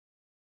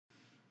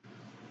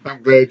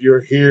I'm glad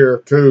you're here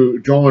to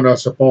join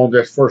us upon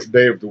this first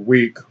day of the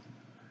week.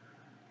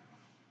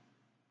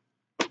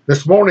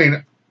 This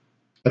morning,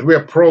 as we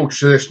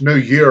approach this new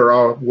year,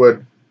 I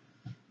would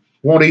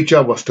want each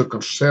of us to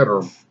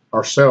consider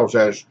ourselves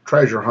as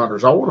treasure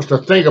hunters. I want us to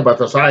think about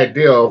this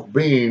idea of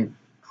being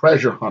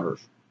treasure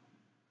hunters.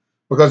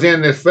 Because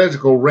in this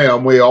physical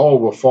realm, we all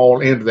will fall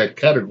into that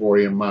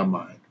category in my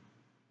mind.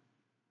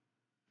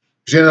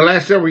 See, in the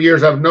last several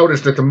years, I've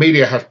noticed that the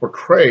media has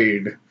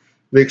portrayed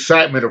the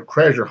excitement of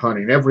treasure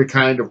hunting, every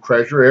kind of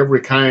treasure, every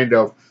kind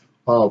of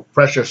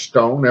precious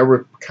stone,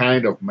 every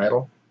kind of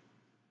metal,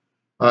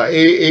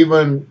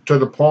 even to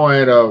the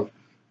point of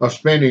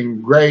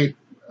spending great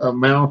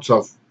amounts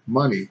of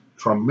money,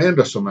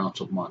 tremendous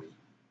amounts of money,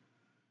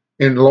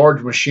 in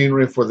large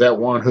machinery for that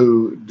one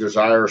who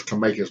desires to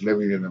make his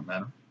living in that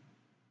manner,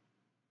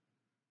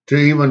 to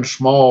even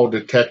small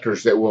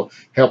detectors that will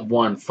help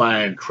one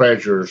find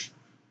treasures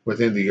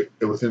within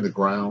the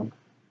ground.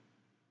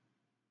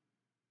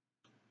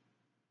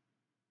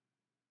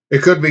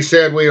 It could be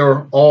said we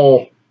are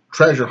all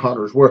treasure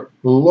hunters. We're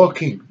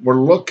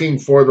looking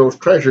for those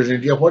treasures,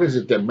 and yet what is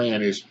it that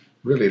man is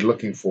really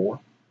looking for?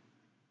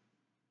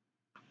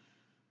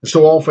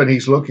 So often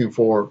he's looking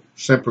for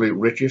simply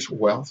riches,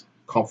 wealth,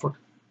 comfort,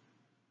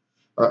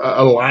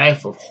 a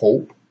life of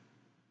hope,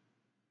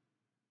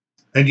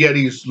 and yet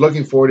he's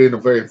looking for it in a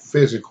very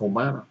physical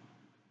manner.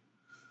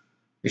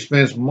 He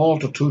spends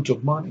multitudes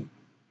of money.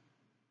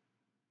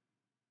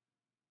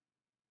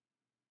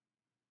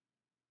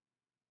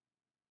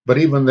 But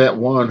even that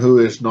one who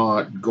is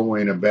not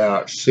going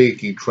about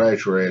seeking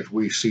treasure as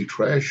we see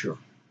treasure,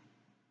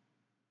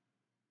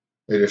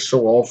 it is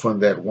so often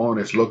that one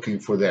is looking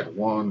for that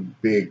one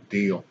big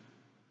deal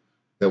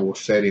that will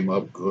set him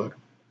up good.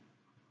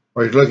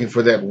 Or he's looking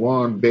for that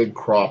one big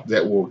crop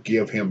that will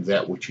give him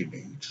that which he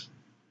needs.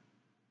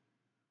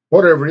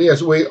 Whatever it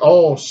is, we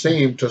all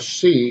seem to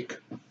seek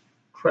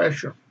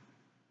treasure.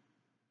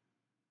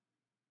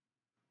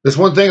 This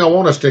one thing I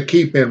want us to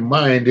keep in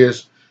mind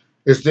is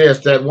this,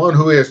 that one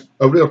who is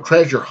a real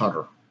treasure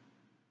hunter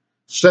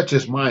sets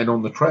his mind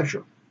on the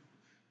treasure.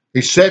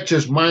 He sets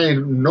his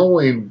mind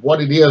knowing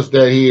what it is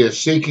that he is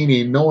seeking,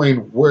 he knowing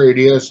where it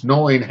is,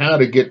 knowing how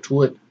to get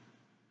to it,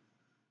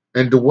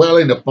 and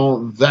dwelling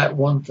upon that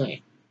one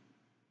thing.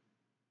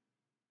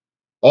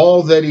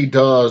 All that he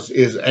does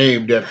is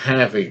aimed at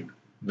having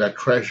that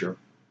treasure.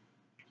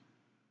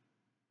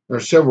 There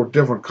are several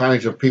different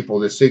kinds of people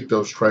that seek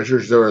those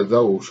treasures. There are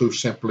those who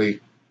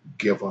simply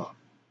give up.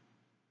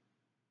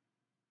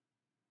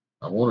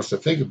 I want us to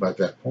think about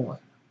that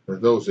point. There are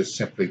those that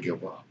simply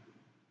give up.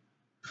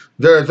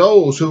 There are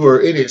those who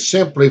are in it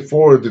simply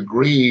for the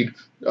greed,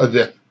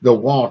 the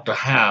want to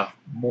have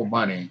more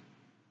money.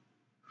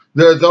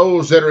 There are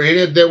those that are in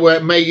it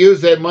that may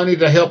use that money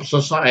to help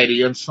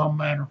society in some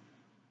manner.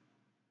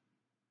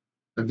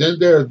 And then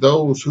there are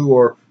those who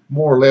are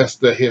more or less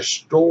the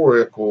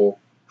historical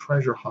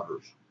treasure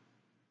hunters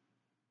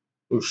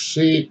who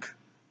seek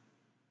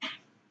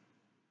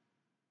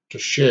to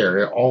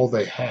share all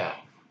they have,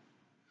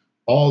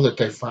 all that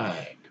they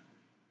find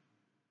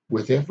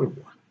with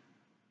everyone.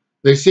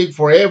 They seek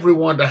for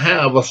everyone to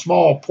have a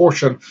small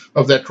portion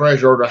of that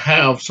treasure, or to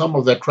have some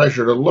of that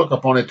treasure, to look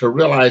upon it, to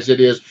realize it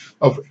is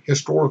of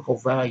historical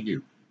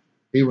value,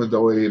 even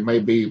though it may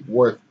be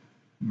worth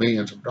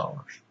millions of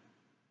dollars.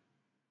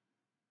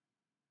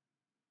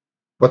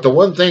 But the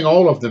one thing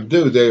all of them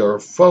do, they are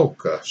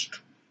focused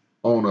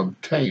on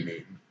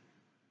obtaining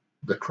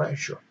the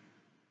treasure.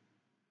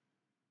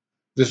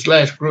 This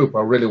last group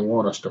I really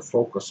want us to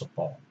focus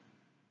upon.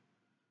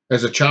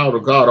 As a child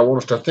of God, I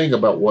want us to think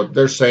about what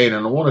they're saying,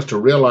 and I want us to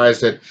realize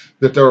that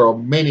there are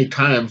many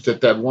times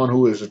that one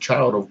who is a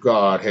child of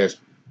God has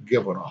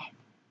given up.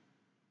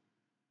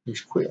 He's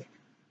quit.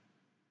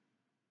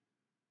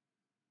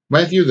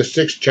 Matthew, the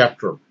 6th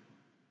chapter,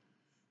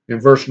 in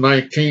verse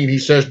 19, he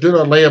says, "Do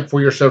not lay up for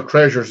yourself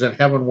treasures in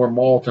heaven where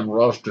moth and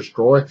rust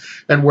destroy,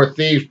 and where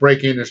thieves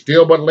break in and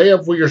steal, but lay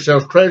up for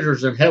yourselves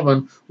treasures in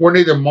heaven where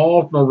neither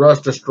moth nor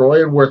rust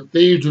destroy, and where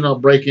thieves do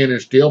not break in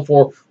and steal.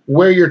 For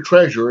where your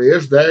treasure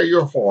is, there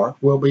your heart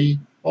will be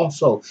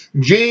also."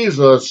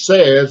 Jesus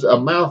says a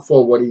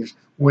mouthful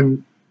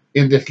when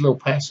in this little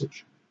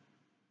passage.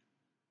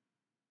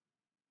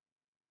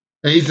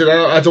 And he said,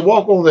 as I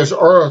walk on this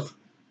earth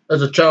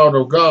as a child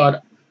of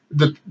God,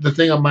 the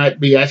thing I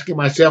might be asking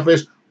myself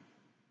is,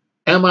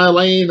 am I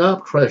laying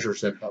up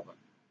treasures in heaven?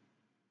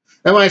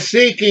 Am I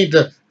seeking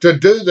to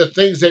do the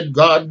things that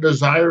God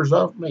desires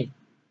of me?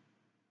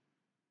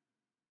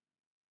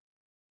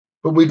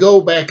 But we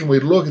go back and we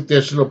look at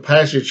this little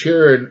passage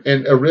here,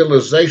 and a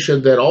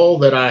realization that all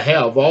that I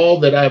have,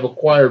 all that I've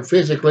acquired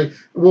physically,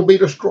 will be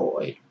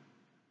destroyed.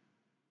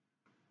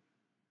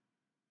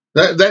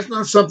 That's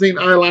not something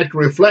I like to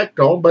reflect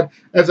on, but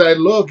as I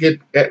look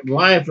at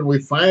life and we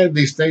find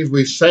these things,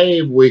 we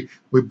save, we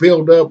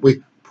build up,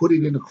 we put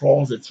it in a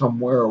closet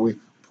somewhere, or we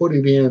put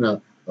it in a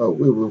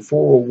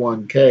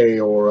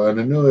 401k or an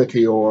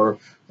annuity, or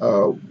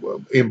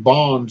in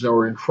bonds,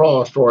 or in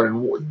trust, or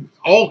in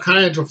all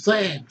kinds of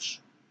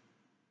things.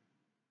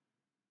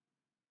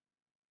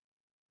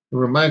 It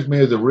reminds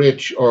me of the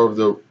rich, or of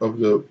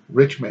the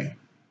rich man.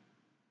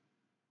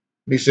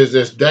 He says,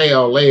 "This day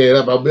I'll lay it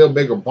up. I'll build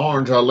bigger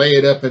barns. I'll lay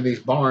it up in these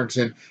barns."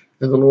 And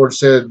the Lord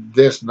said,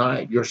 "This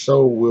night your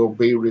soul will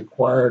be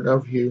required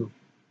of you.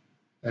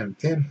 And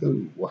then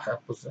who will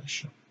have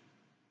possession?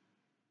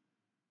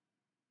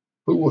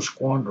 Who will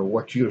squander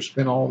what you have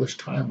spent all this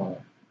time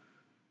on,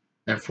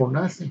 and for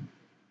nothing?"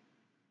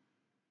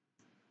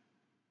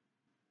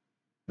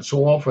 And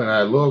so often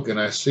I look and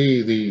I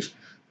see these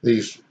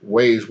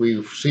ways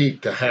we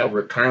seek to have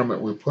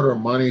retirement. We put our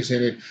monies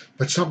in it,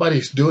 but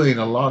somebody's doing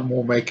a lot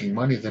more making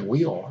money than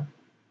we are.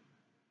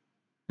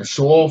 And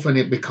so often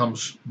it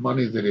becomes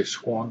money that is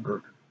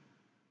squandered,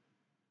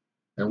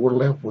 and we're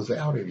left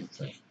without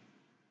anything.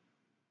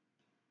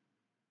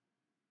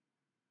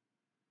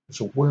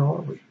 So where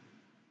are we?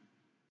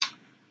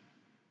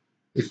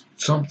 It's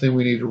something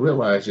we need to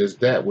realize, is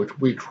that which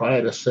we try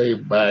to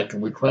save back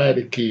and we try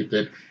to keep,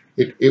 that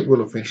it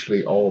will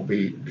eventually all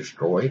be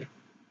destroyed.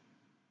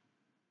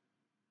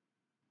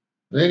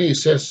 Then he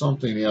says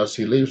something else.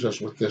 He leaves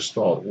us with this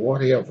thought: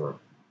 whatever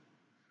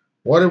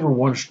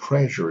one's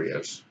treasure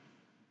is,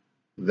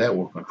 that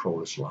will control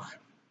his life,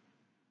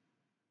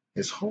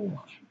 his whole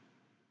life.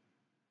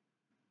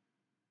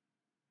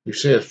 He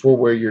says, "For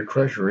where your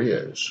treasure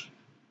is,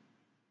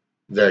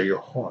 there your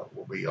heart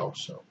will be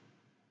also."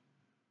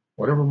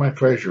 Whatever my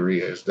treasure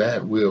is,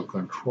 that will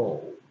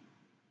control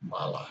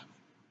my life.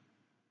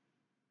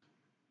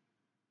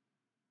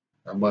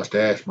 I must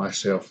ask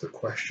myself the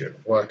question: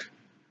 what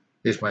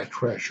is my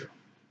treasure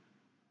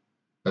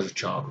as a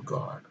child of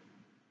God?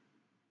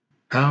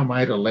 How am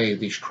I to lay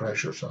these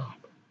treasures up?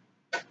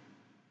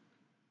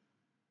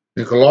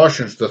 In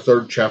Colossians, the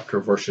 3rd chapter,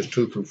 verses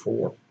 2 through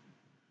 4,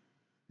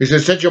 he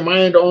says, "Set your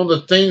mind on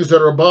the things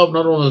that are above,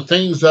 not on the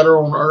things that are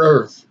on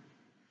earth.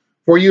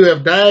 For you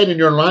have died, and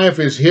your life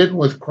is hidden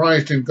with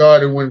Christ in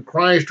God. And when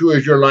Christ, who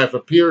is your life,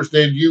 appears,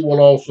 then you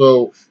will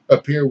also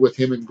appear with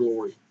him in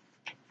glory."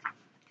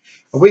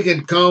 And we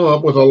can come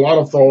up with a lot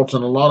of thoughts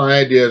and a lot of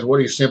ideas. What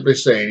he's simply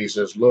saying, he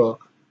says,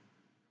 look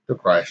to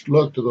Christ.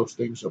 Look to those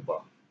things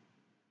above.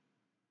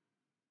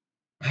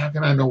 How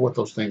can I know what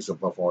those things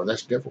above are?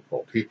 That's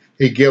difficult.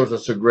 He gives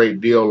us a great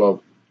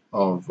deal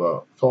of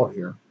thought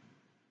here.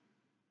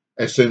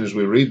 As soon as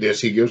we read this,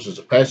 he gives us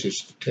a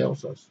passage that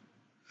tells us.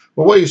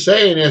 But what he's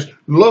saying is,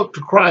 look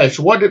to Christ.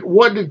 What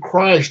did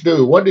Christ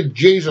do? What did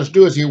Jesus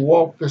do as he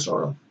walked this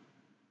earth?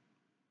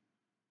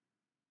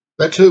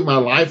 That's who my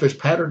life is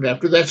patterned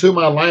after. That's who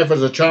my life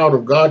as a child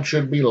of God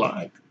should be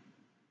like.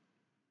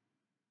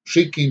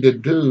 Seeking to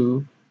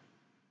do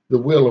the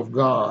will of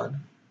God.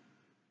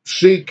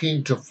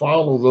 Seeking to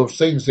follow those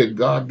things that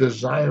God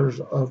desires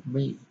of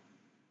me.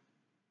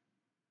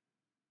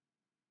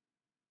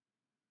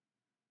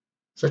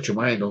 Set your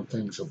mind on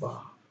things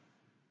above.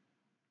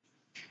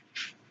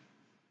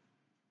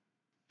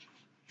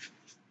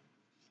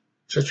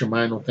 Set your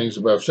mind on things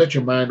above. Set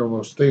your mind on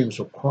those things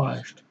of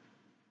Christ.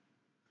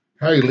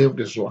 How he lived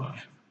his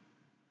life.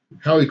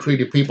 How he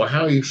treated people.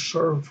 How he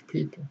served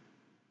people.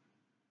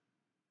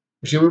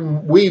 You see,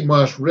 we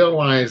must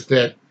realize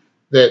that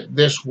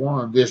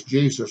this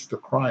Jesus, the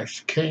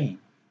Christ,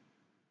 came.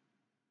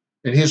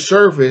 And his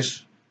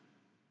service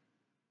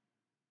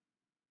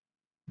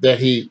that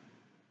he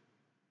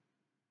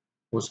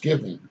was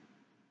giving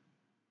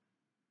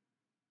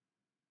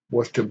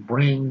was to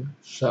bring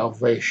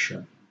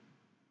salvation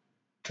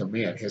to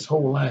men. His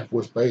whole life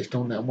was based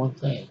on that one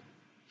thing: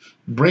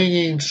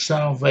 bringing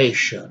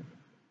salvation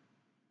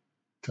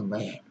to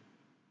man.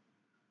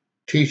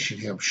 Teaching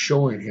him,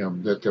 showing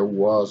him that there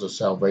was a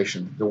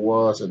salvation, that there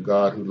was a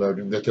God who loved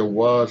him, that there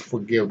was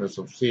forgiveness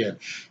of sin,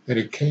 and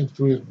it came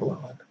through his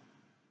blood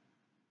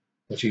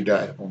as he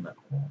died upon that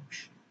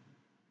cross.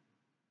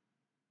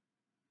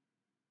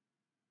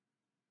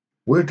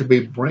 We're to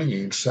be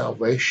bringing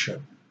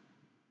salvation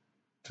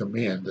to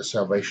men, the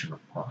salvation of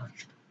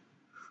Christ.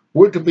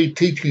 We're to be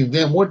teaching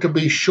them, we're to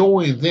be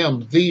showing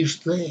them these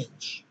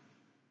things.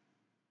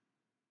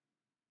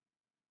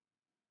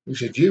 He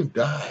said, you've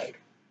died.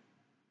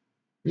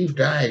 You've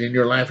died, and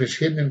your life is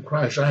hidden in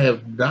Christ. I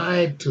have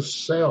died to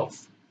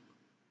self.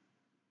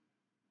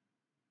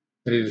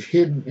 And it is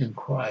hidden in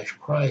Christ,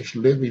 Christ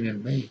living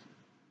in me.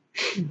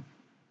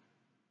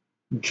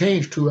 And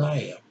changed who I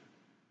am.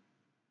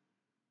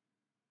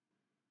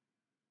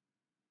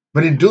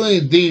 But in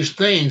doing these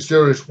things,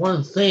 there is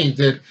one thing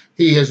that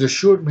he has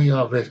assured me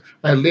of, as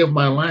I live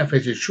my life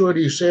as assured.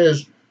 He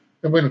says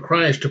that when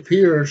Christ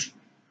appears,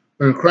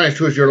 when Christ,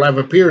 who is your life,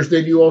 appears,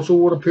 then you also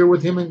will appear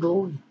with him in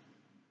glory.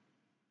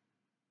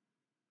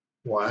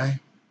 Why?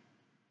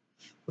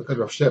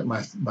 Because I've set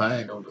my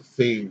mind on the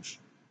things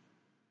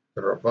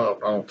that are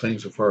above, not on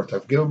things of earth.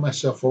 I've given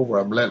myself over.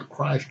 I've let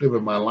Christ live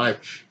in my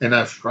life, and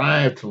I've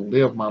strived to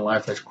live my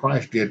life as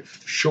Christ did,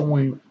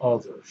 showing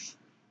others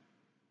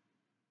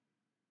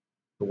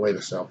the way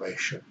to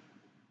salvation.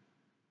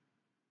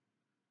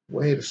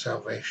 Way to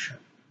salvation.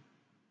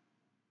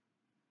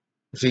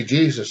 You see,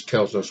 Jesus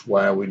tells us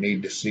why we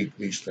need to seek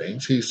these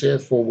things. He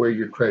says, for where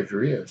your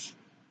treasure is,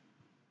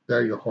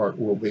 there your heart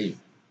will be.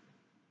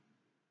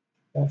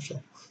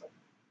 also.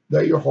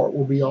 There your heart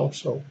will be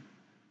also.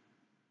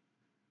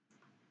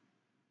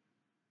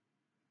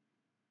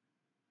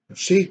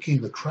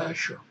 Seeking the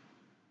treasure.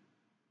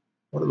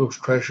 What are those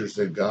treasures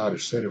that God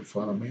has set in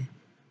front of me?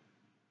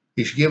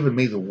 He's given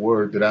me the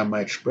word that I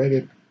might spread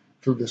it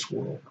through this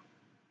world.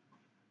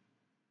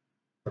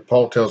 But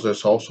Paul tells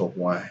us also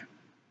why.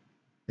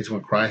 It's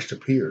when Christ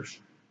appears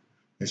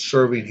in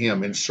serving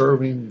Him, in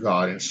serving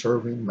God, in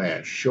serving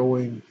man,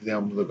 showing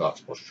them the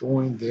gospel,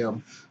 showing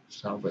them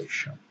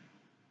salvation.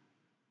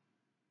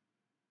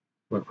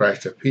 When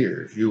Christ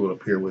appears, you will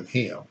appear with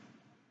Him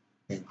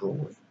in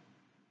glory.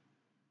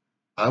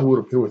 I will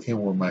appear with Him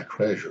where my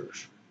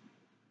treasures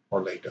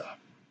are laid up.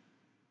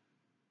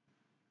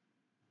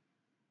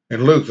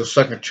 In Luke, the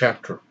 2nd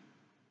chapter,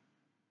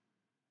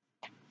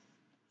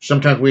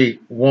 sometimes we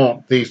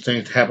want these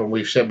things to happen.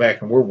 We sit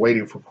back and we're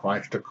waiting for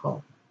Christ to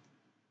come.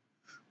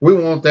 We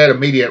want that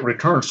immediate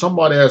return.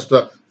 Somebody as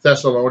the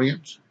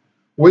Thessalonians.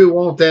 We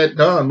want that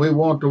done.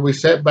 We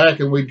sit back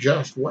and we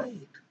just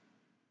wait.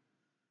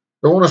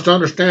 I want us to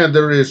understand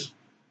there is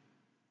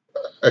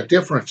a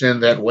difference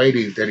in that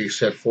waiting that he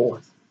set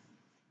forth.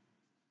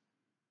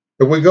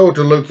 If we go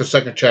to Luke, the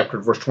 2nd chapter,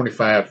 verse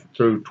 25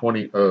 through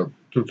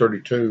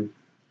 32,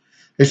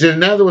 he said,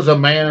 "Now there was a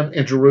man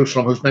in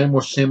Jerusalem whose name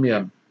was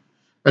Simeon,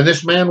 and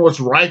this man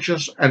was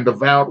righteous and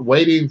devout,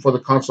 waiting for the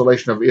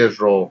consolation of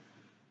Israel,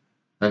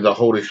 and the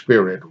Holy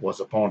Spirit was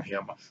upon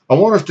him." I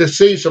want us to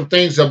see some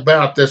things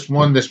about this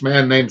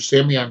man named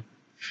Simeon.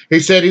 He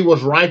said he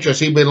was righteous.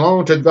 He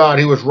belonged to God.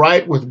 He was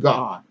right with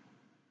God.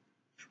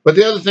 But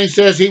the other thing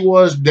says he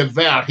was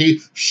devout. He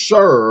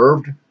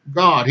served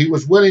God. He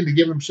was willing to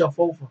give himself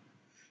over.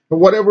 And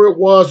whatever it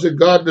was that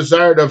God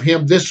desired of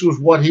him, this was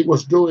what he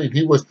was doing.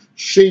 He was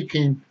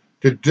seeking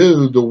to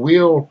do the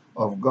will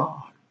of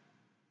God.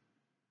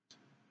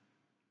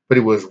 But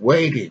he was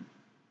waiting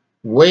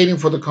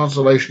for the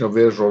consolation of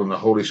Israel, and the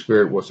Holy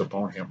Spirit was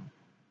upon him.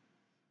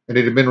 And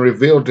it had been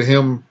revealed to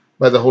him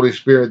by the Holy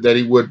Spirit that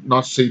he would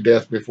not see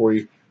death before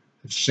he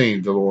had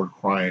seen the Lord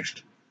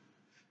Christ.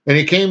 And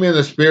he came in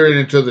the Spirit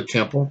into the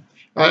temple.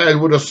 I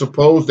would have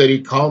supposed that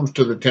he comes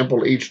to the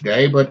temple each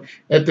day, but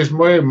at this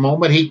very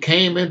moment he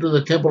came into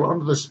the temple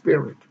under the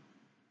Spirit.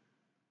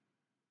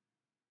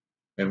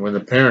 And when the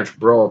parents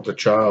brought the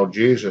child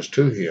Jesus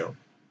to him,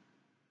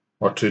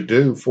 or to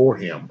do for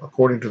him,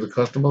 according to the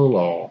custom of the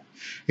law,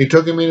 he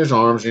took him in his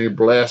arms and he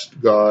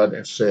blessed God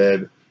and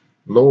said,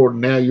 "Lord,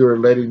 now you are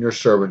letting your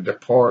servant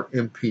depart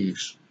in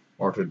peace,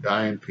 or to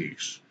die in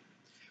peace,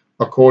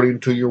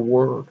 according to your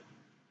word,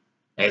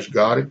 as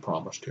God had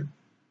promised him."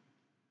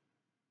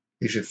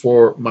 He said,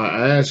 "For my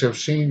eyes have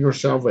seen your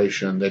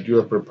salvation, that you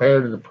have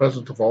prepared in the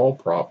presence of all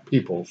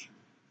peoples,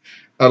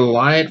 a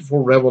light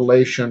for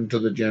revelation to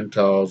the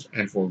Gentiles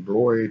and for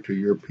glory to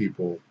your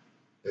people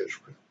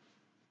Israel."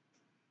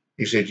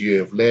 He said, "You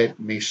have let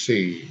me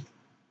see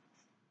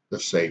the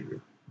Savior,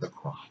 the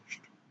Christ."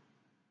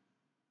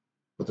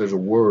 But there's a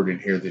word in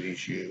here that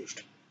he's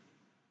used.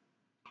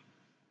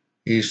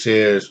 He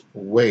says,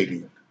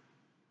 waiting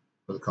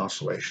for the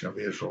consolation of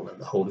Israel, and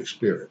the Holy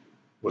Spirit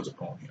was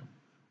upon him.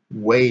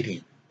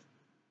 Waiting.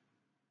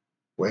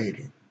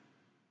 Waiting.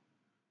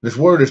 This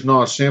word is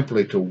not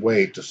simply to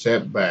wait, to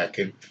sit back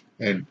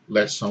and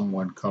let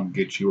someone come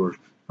get you,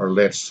 or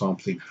let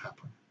something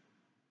happen.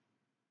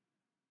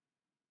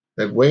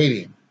 That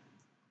waiting,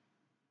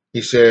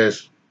 he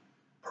says,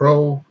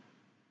 pro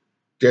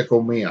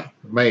dekomia,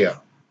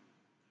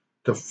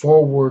 to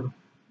forward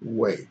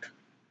wait.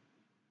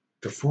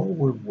 To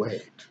forward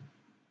wait.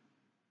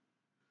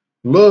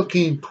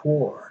 Looking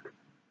toward.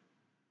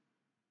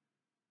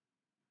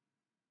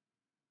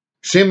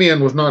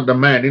 Simeon was not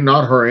demanding,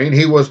 not hurrying.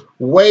 He was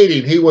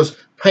waiting. He was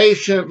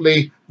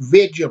patiently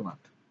vigilant.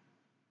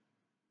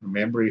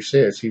 Remember, he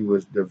says he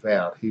was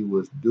devout. He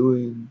was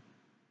doing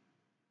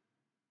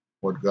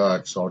what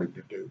God sought him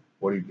to do,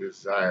 what he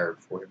desired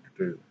for him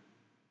to do.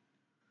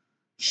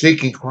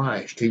 Seeking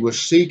Christ. He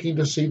was seeking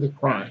to see the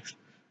Christ,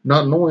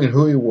 not knowing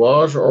who he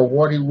was or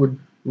what he would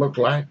look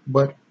like,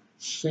 but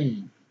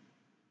seeing,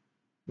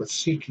 but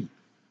seeking.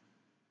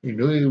 He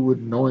knew he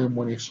would know him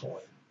when he saw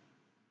him.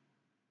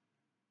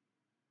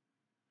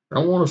 I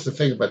want us to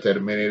think about that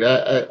a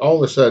minute. All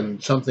of a sudden,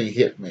 something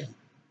hit me.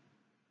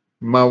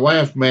 My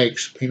wife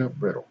makes peanut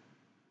brittle.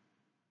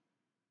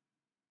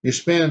 You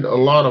spend a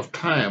lot of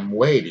time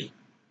waiting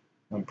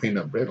on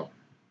peanut brittle.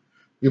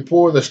 You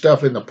pour the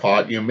stuff in the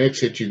pot, you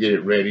mix it, you get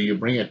it ready, you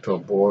bring it to a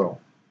boil,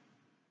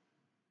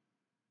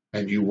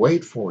 and you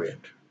wait for it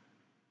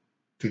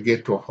to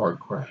get to a hard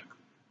crack.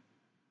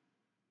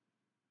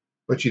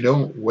 But you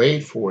don't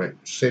wait for it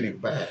sitting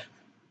back.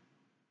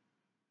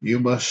 You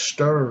must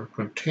stir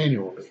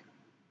continually,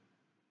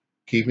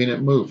 keeping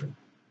it moving,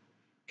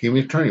 keeping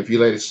it turning. If you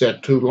let it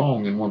set too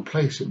long in one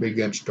place, it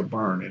begins to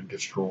burn and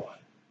destroy.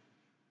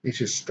 You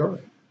just stir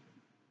it,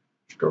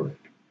 stir it.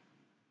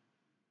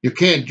 You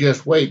can't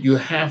just wait. You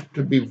have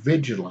to be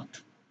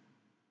vigilant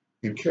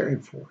in caring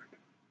for it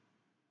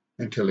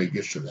until it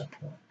gets to that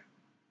point.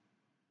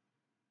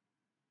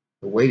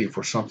 You're waiting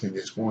for something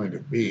that's going to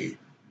be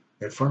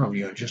in front of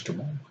you in just a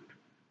moment.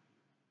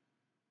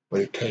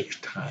 But it takes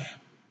time.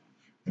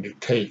 And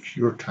it takes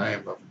your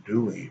time of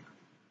doing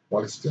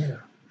what is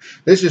there.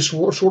 This is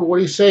sort of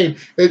what he's saying.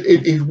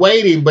 He's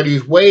waiting, but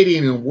he's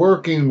waiting and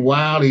working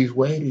while he's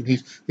waiting.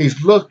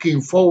 He's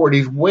looking forward.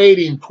 He's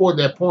waiting toward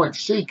that point,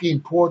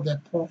 seeking toward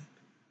that point.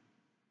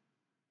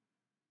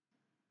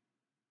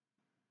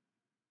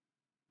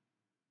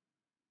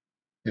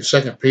 In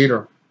 2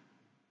 Peter,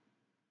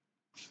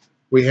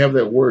 we have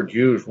that word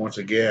used once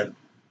again,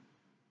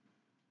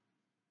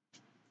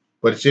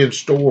 but it's in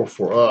store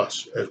for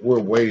us as we're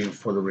waiting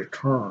for the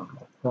return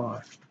of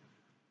Christ.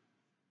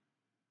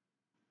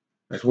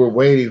 As we're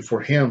waiting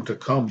for him to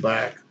come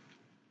back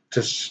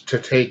to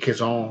take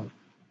his own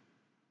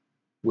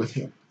with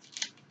him.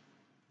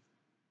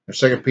 In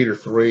 2 Peter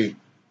 3,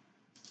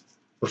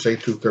 verse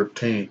 8 through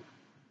 13,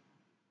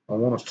 I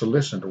want us to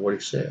listen to what he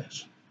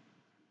says.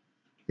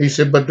 He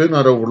said, "But do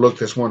not overlook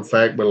this one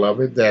fact,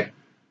 beloved, that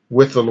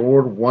with the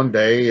Lord 1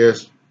 day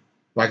is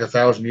like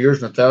 1,000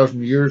 years, and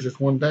 1,000 years is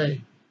 1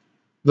 day.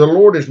 The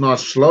Lord is not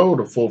slow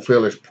to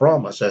fulfill his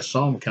promise, as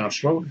some count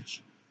slowness,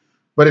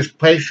 but is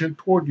patient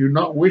toward you,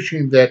 not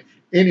wishing that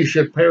any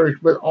should perish,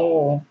 but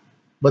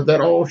that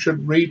all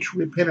should reach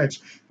repentance."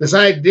 This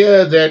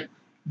idea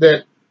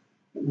that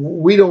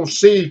we don't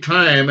see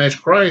time as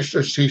Christ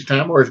sees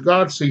time or as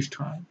God sees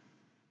time.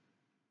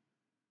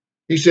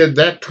 He said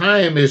that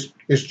time is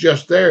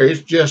just there.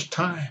 It's just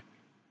time,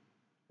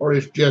 or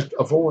it's just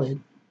a void.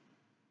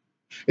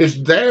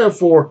 It's there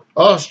for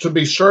us to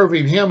be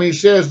serving him. He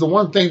says the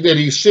one thing that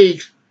he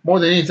seeks more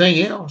than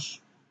anything else,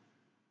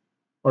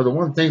 or the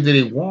one thing that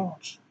he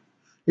wants.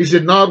 He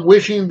said, not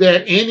wishing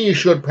that any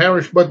should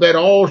perish, but that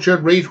all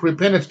should reach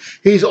repentance.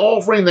 He's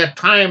offering that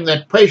time,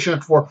 that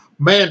patience for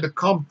man to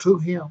come to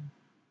him.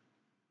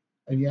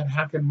 And yet,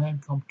 how can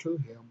man come to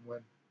him when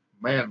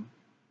man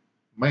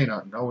may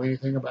not know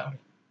anything about it?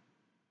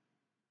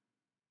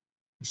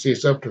 You see,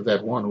 it's up to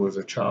that one who is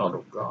a child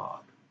of God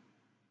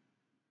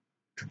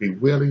to be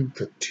willing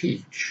to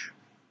teach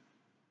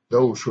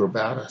those who are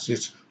about us.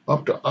 It's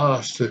up to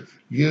us to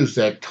use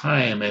that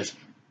time as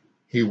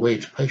he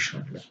waits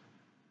patiently.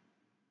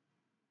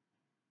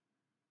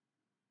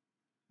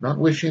 Not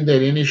wishing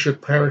that any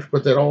should perish,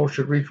 but that all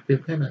should reach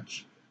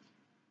repentance.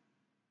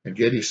 And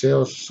yet he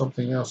says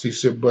something else. He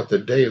said, but the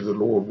day of the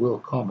Lord will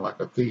come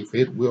like a thief.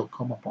 It will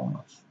come upon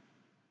us.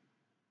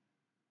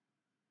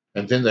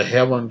 And then the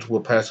heavens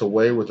will pass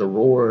away with a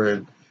roar,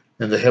 and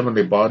the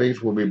heavenly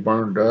bodies will be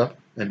burned up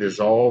and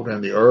dissolved,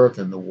 and the earth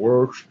and the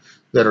works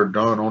that are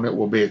done on it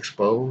will be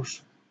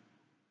exposed.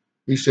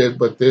 He said,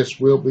 but this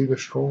will be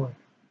destroyed.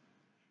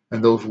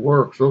 And those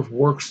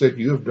works that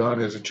you have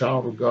done as a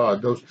child of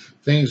God, those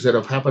things that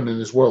have happened in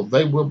this world,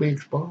 they will be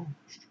exposed.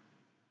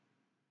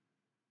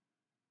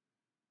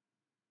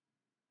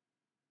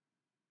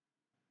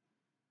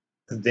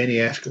 And then he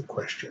asked a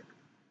question.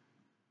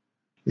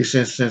 He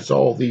said, since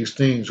all these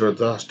things are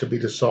thus to be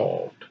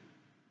dissolved,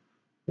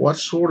 what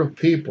sort of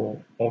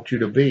people ought you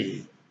to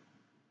be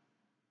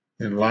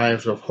in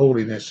lives of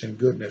holiness and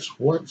goodness?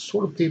 What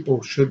sort of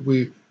people should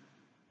we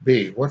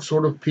be? What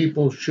sort of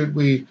people should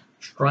we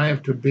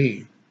strive to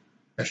be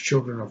as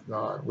children of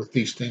God with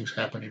these things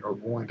happening or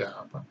going to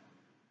happen?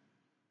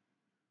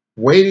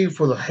 Waiting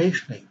for the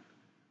hastening,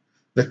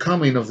 the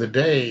coming of the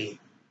day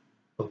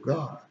of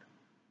God,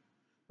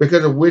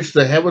 because of which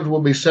the heavens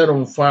will be set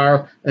on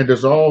fire and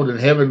dissolved, and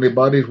heavenly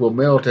bodies will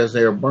melt as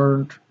they are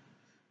burned.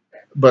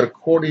 But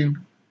according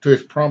to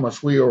his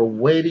promise, we are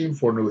waiting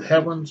for new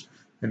heavens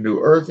and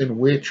new earth in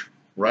which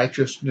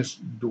righteousness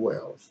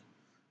dwells.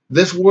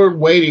 This word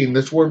waiting,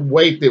 this word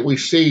wait that we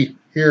see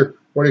here,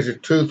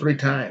 2, 3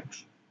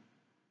 times,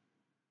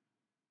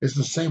 is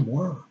the same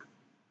word.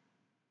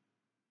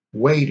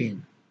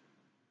 Waiting,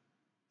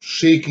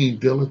 seeking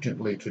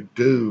diligently to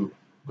do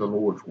the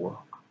Lord's work.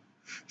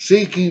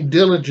 Seeking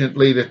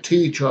diligently to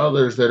teach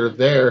others that are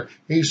there.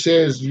 He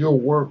says your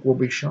work will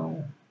be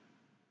shown.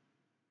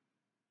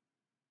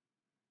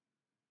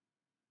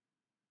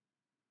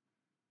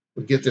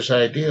 We get this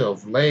idea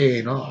of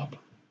laying up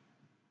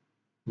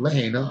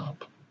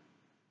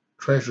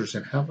treasures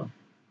in heaven,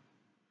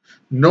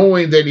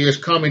 knowing that he is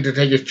coming to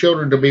take his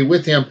children to be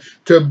with him,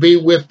 to be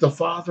with the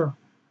Father.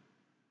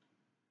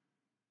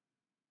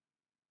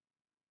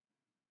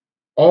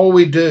 All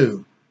we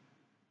do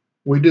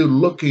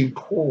looking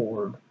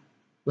toward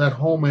that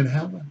home in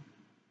heaven.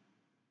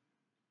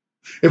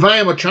 If I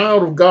am a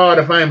child of God,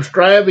 if I am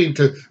striving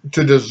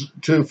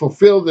to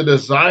fulfill the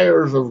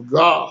desires of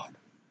God,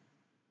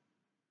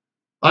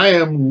 I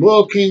am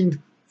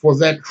looking for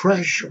that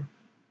treasure.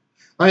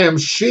 I am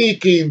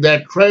seeking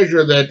that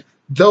treasure, that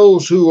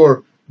those who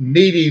are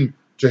needing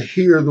to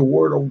hear the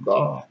word of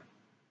God,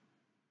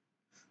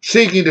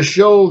 seeking to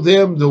show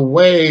them the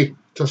way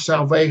to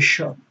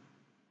salvation.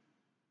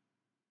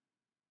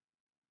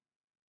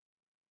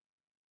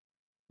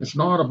 It's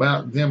not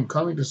about them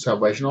coming to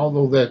salvation,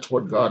 although that's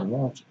what God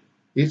wants.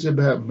 It's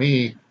about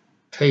me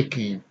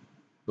taking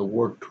the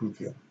word to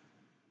them,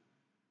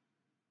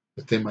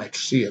 that they might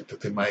see it, that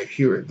they might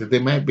hear it, that they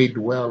might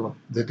dwell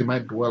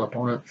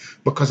upon it.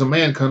 Because a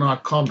man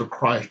cannot come to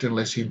Christ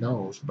unless he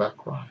knows about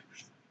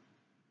Christ.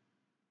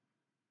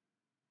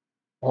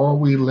 Are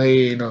we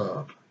laying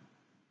up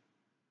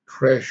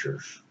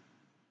treasures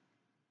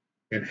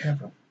in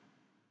heaven?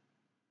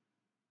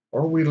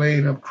 Are we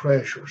laying up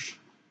treasures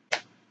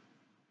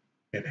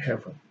in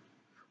heaven?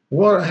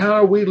 How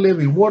are we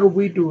living? What are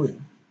we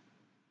doing?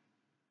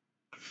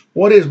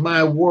 What is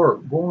my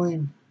work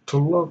going to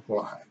look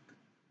like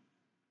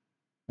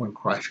when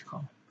Christ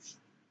comes?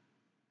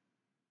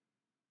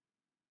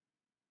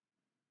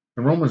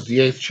 In Romans, the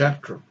 8th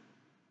chapter,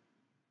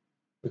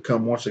 we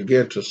come once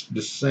again to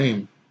the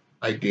same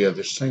idea,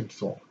 the same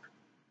thought.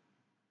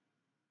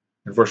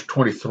 In verse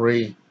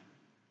 23,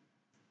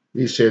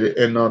 he said,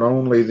 and not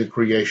only the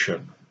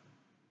creation,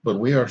 but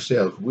we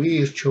ourselves,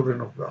 we as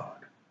children of God,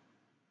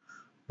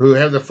 who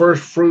have the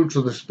first fruits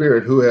of the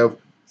Spirit, who have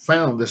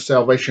found this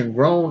salvation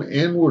grown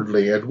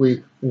inwardly as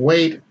we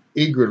wait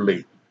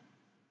eagerly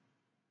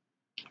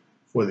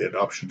for the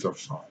adoptions of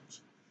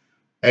sons.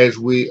 As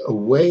we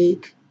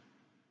await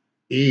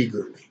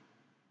eagerly,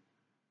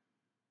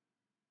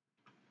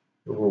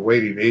 if we're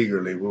waiting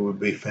eagerly, we will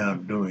be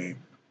found doing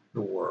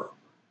the work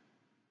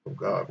of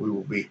God. We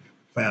will be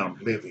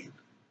found living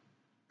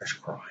as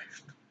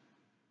Christ.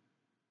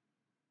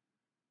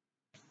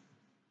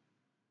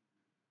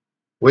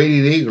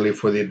 Waiting eagerly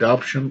for the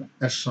adoption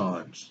as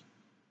sons,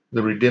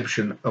 the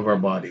redemption of our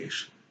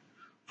bodies.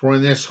 For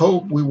in this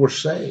hope we were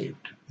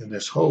saved, in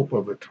this hope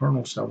of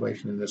eternal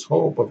salvation, in this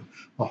hope of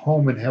a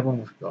home in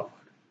heaven with God.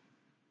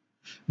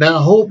 Now,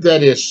 hope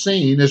that is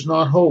seen is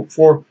not hope,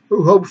 for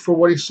who hopes for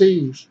what he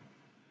sees?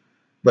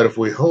 But if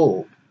we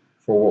hope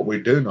for what we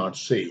do not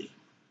see,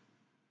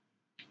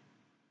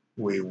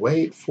 we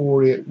wait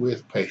for it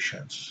with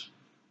patience,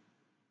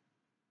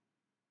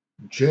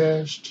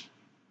 just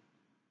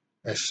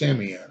as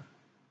Simeon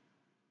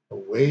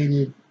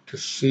awaited to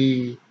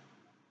see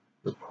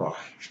the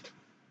Christ.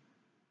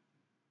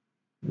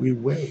 We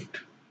wait.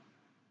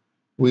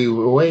 We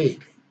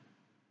wait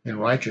in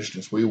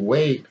righteousness. We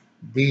wait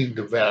being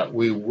devout.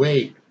 We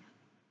wait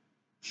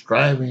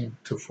striving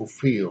to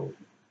fulfill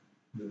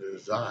the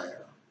desire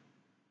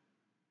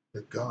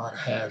that God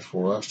has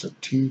for us to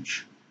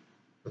teach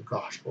the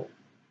gospel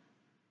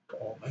to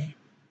all men.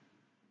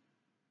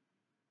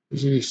 He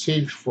said he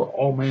seeks for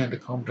all men to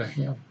come to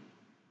him,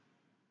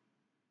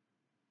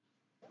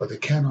 but they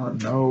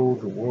cannot know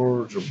the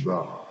words of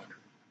God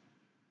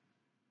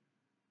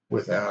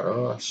without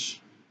us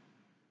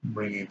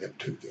bringing them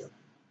to them.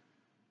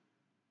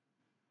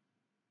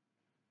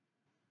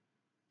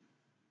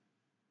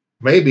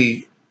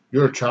 Maybe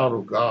you're a child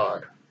of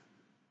God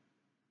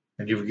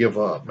and you've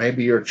given up.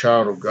 Maybe you're a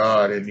child of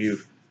God and you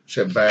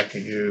sit back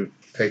and you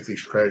take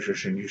these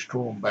treasures and you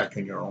store them back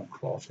in your own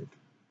closet.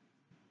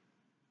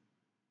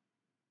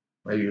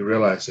 Maybe you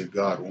realize that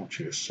God wants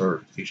you to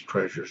search these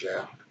treasures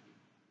out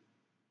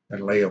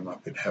and lay them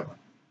up in heaven.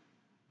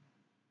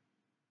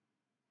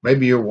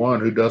 Maybe you're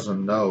one who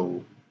doesn't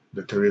know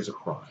that there is a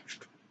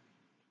Christ,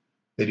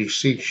 that he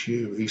seeks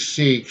you. He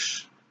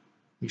seeks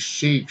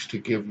to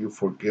give you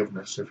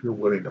forgiveness if you're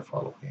willing to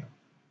follow him.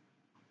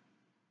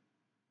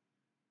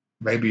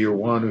 Maybe you're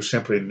one who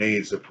simply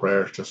needs the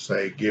prayers to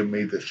say, give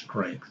me the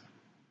strength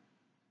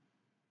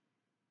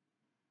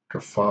to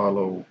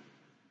follow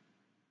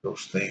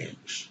those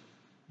things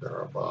that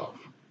are above,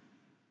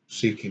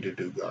 seeking to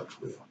do God's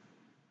will.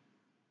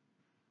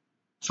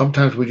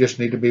 Sometimes we just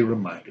need to be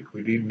reminded.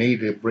 We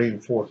need to bring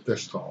forth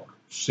this thought.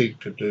 Seek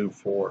to do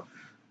for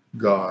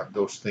God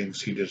those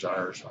things he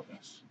desires of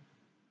us.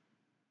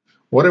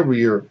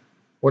 Whatever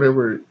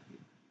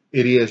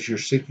it is you're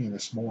seeking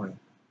this morning,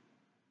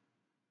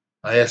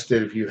 I ask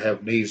that if you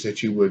have needs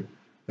that you would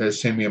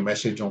send me a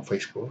message on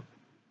Facebook,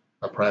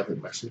 a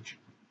private message.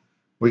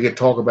 We can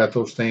talk about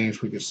those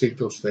things. We can seek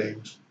those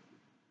things.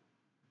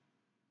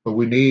 But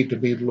we need to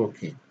be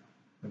looking.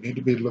 We need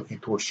to be looking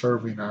towards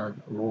serving our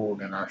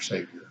Lord and our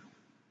Savior,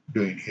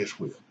 doing his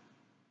will.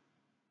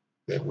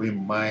 That we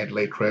might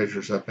lay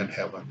treasures up in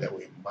heaven, that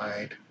we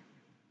might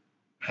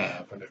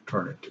have an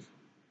eternity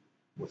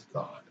with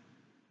God.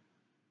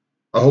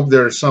 I hope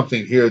there is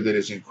something here that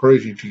is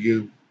encouraging to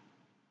you.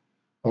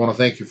 I want to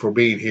thank you for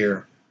being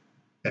here,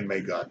 and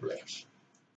may God bless.